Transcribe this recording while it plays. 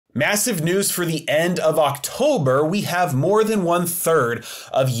Massive news for the end of October. We have more than 1/3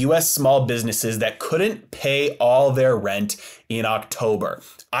 of US small businesses that couldn't pay all their rent in October.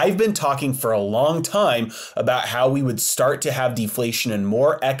 I've been talking for a long time about how we would start to have deflation and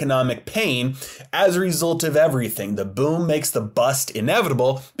more economic pain as a result of everything. The boom makes the bust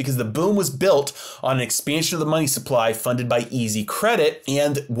inevitable because the boom was built on an expansion of the money supply funded by easy credit,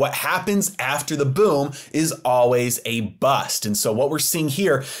 and what happens after the boom is always a bust. And so what we're seeing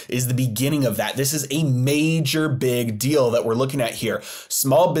here is the beginning of that. This is a major big deal that we're looking at here.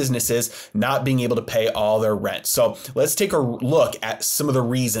 Small businesses not being able to pay all their rent. So let's take a look at some of the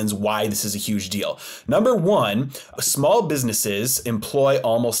reasons why this is a huge deal. Number one, small businesses employ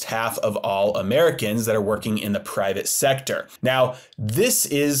almost half of all Americans that are working in the private sector. Now, this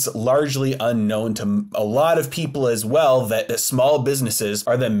is largely unknown to a lot of people as well, that small businesses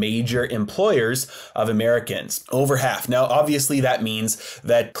are the major employers of Americans, over half. Now, obviously that means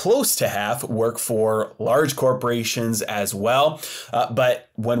that close to half work for large corporations as well. But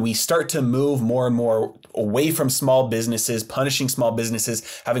when we start to move more and more away from small businesses, punishing small businesses,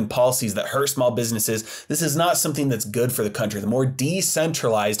 having policies that hurt small businesses, this is not something that's good for the country. The more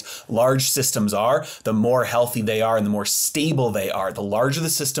decentralized large systems are, the more healthy they are and the more stable they are. The larger the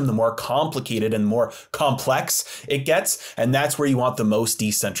system, the more complicated and more complex it gets. And that's where you want the most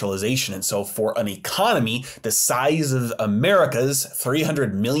decentralization. And so for an economy the size of America's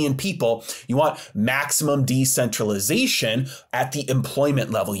 300 million people, you want maximum decentralization at the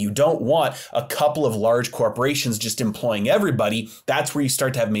employment level. You don't want a couple of large corporations just employing everybody. That's where you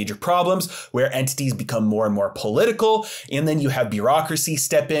start to have major problems, where entities become more and more political, and then you have bureaucracy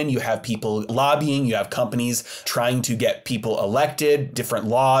step in, you have people lobbying, you have companies trying to get people elected, different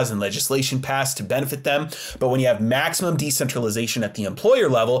laws and legislation passed to benefit them. But when you have maximum decentralization at the employer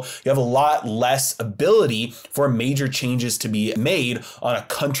level, you have a lot less ability for major changes to be made on a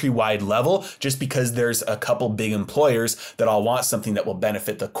countrywide level, just because there's a couple big employers that all want something that will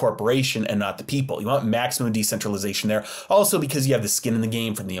benefit the corporation and not the people. You want maximum decentralization there. Also because you have the skin in the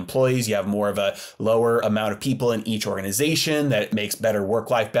game from the employees, you have more of a lower amount of people in each organization that makes better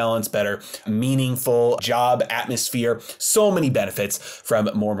work-life balance, better meaningful job atmosphere. So many benefits from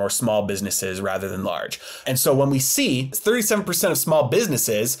more and more small businesses rather than large. And so when we see 37% of small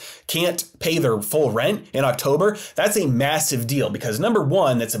businesses can't pay their full rent in October, that's a massive deal because number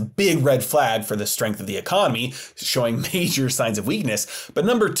one, that's a big red flag for the strength of the economy, showing major signs of weakness. But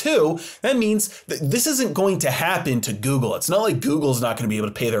number two, that means that this isn't going to happen to Google. It's not like Google's not going to be able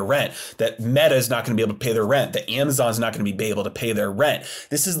to pay their rent, that Meta is not going to be able to pay their rent, that Amazon's not going to be able to pay their rent.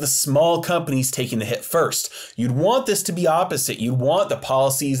 This is the small companies taking the hit first. You'd want this to be opposite. You'd want the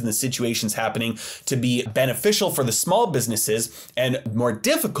policies and the situations happening to be beneficial for the small businesses and more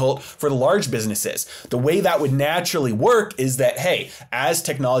difficult for the large businesses. The way that would naturally work is that, hey, as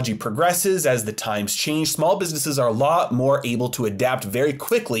technology progresses, as the times change, small businesses are a lot more able to adapt very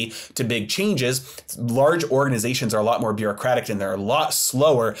quickly to big changes. Large organizations are a lot more bureaucratic and they're a lot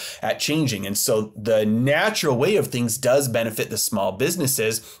slower at changing. And so the natural way of things does benefit the small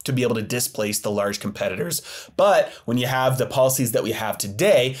businesses to be able to displace the large competitors. But when you have the policies that we have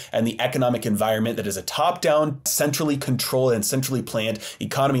today and the economic environment that is a top-down, centrally controlled and centrally planned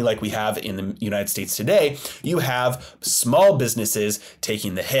economy like we have in the United States today, you have small businesses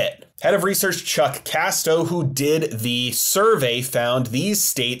taking the hit. Head of research Chuck Casto, who did the survey, found these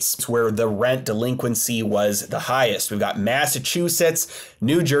states where the rent delinquency was the highest. We've got Massachusetts,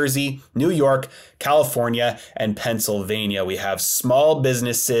 New Jersey, New York, California, and Pennsylvania. We have small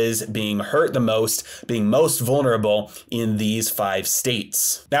businesses being hurt the most, being most vulnerable in these 5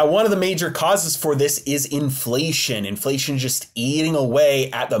 states. Now, one of the major causes for this is inflation. Inflation just eating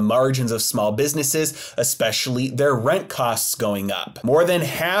away at the margins of small businesses, especially their rent costs going up. More than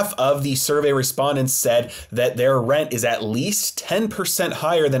half of the survey respondents said that their rent is at least 10%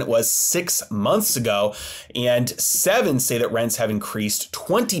 higher than it was 6 months ago, and 7 say that rents have increased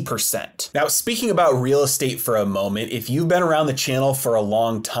 20%. Now, speaking about real estate for a moment, if you've been around the channel for a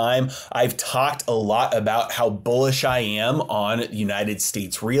long time, I've talked a lot about how bullish I am on United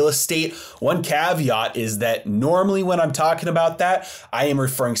States real estate. One caveat is that normally when I'm talking about that, I am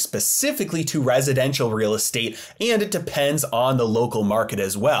referring specifically to residential real estate, and it depends on the local market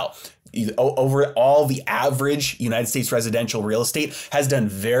as well. overall, the average United States residential real estate has done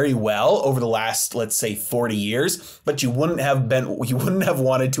very well over the last, let's say, 40 years, but you wouldn't have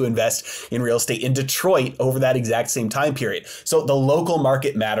wanted to invest in real estate in Detroit over that exact same time period. So the local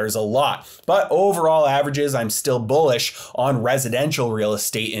market matters a lot, but overall averages, I'm still bullish on residential real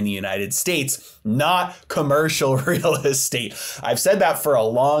estate in the United States, not commercial real estate. I've said that for a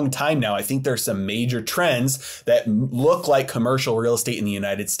long time now. I think there's some major trends that look like commercial real estate in the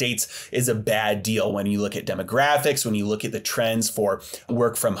United States is a bad deal. When you look at demographics, when you look at the trends for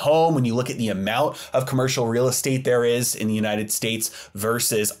work from home, when you look at the amount of commercial real estate there is in the United States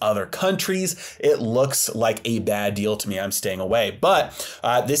versus other countries, it looks like a bad deal to me. I'm staying away. But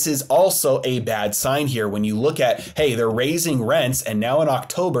this is also a bad sign here. When you look at, hey, they're raising rents, and now in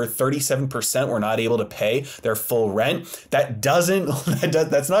October, 37% were not able to pay their full rent.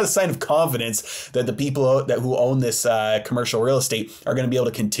 That's not a sign of confidence that the people who own this commercial real estate are going to be able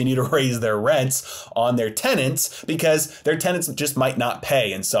to continue to raise their rents on their tenants, because their tenants just might not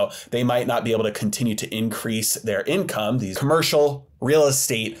pay. And so they might not be able to continue to increase their income. These commercial real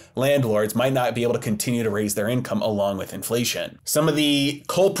estate landlords might not be able to continue to raise their income along with inflation. Some of the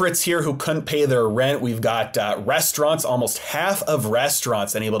culprits here who couldn't pay their rent, we've got restaurants, almost half of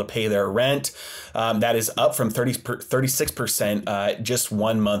restaurants unable to pay their rent. That is up from 36% just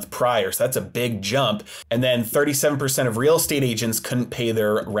 1 month prior. So that's a big jump. And then 37% of real estate agents couldn't pay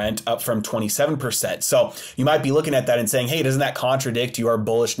their rent, up from 27%. So you might be looking at that and saying, hey, doesn't that contradict your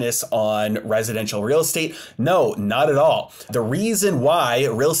bullishness on residential real estate? No, not at all. The reason why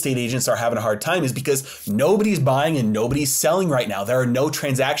real estate agents are having a hard time is because nobody's buying and nobody's selling right now. There are no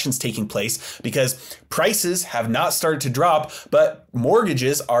transactions taking place because prices have not started to drop, but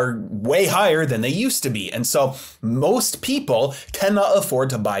mortgages are way higher than they used to be. And so most people cannot afford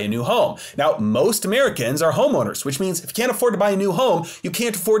to buy a new home. Now, most Americans are homeowners, which means if you can't afford to buy a new home, you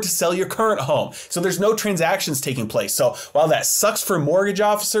can't afford to sell your current home. So there's no transactions taking place. So while that sucks for mortgage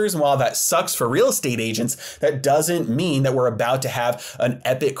officers and while that sucks for real estate agents, that doesn't mean that we're about to have an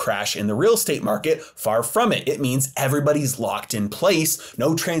epic crash in the real estate market. Far from it. It means everybody's locked in place.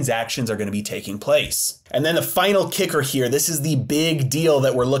 No transactions are going to be taking place. And then the final kicker here, this is the big deal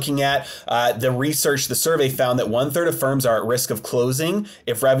that we're looking at. The survey found that 1/3 of firms are at risk of closing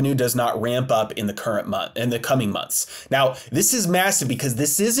if revenue does not ramp up in the coming months. Now, this is massive because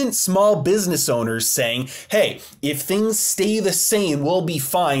this isn't small business owners saying, hey, if things stay the same, we'll be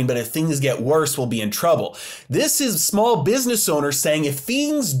fine, but if things get worse, we'll be in trouble. This is small business owners saying, if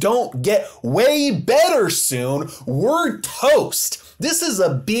things don't get way better soon, we're toast. This is a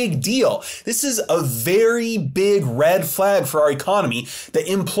big deal. This is a very big red flag for our economy that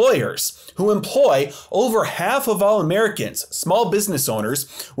employers who employ over half of all Americans, small business owners,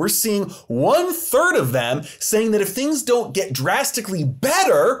 we're seeing 1/3 of them saying that if things don't get drastically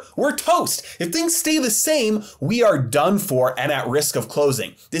better, we're toast. If things stay the same, we are done for and at risk of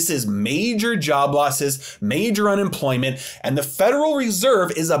closing. This is major job losses, major unemployment, and the Federal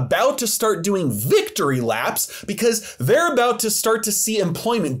Reserve is about to start doing victory laps because they're about to start to see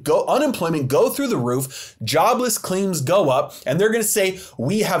unemployment go through the roof, jobless claims go up, and they're going to say,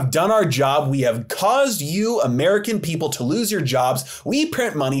 we have done our job. We have caused you American people to lose your jobs. We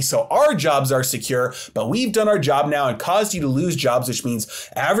print money so our jobs are secure, but we've done our job now and caused you to lose jobs, which means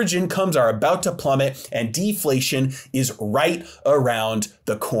average incomes are about to plummet and deflation is right around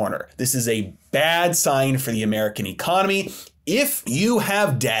the corner. This is a bad sign for the American economy. If you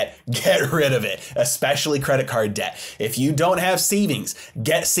have debt, get rid of it, especially credit card debt. If you don't have savings,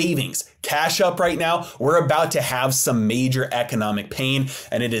 get savings. Cash up right now. We're about to have some major economic pain,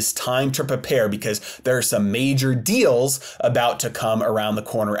 and it is time to prepare because there are some major deals about to come around the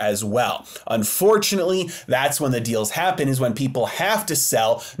corner as well. Unfortunately, that's when the deals happen, is when people have to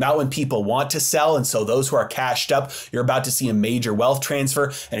sell, not when people want to sell. And so those who are cashed up, you're about to see a major wealth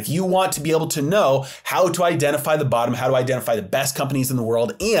transfer. And if you want to be able to know how to identify the bottom, how to identify the best companies in the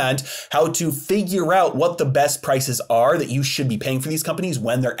world, and how to figure out what the best prices are that you should be paying for these companies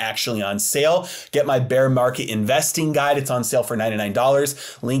when they're actually on sale, get my bear market investing guide. It's on sale for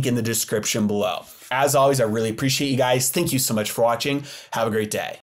 $99. Link in the description below. As always, I really appreciate you guys. Thank you so much for watching. Have a great day.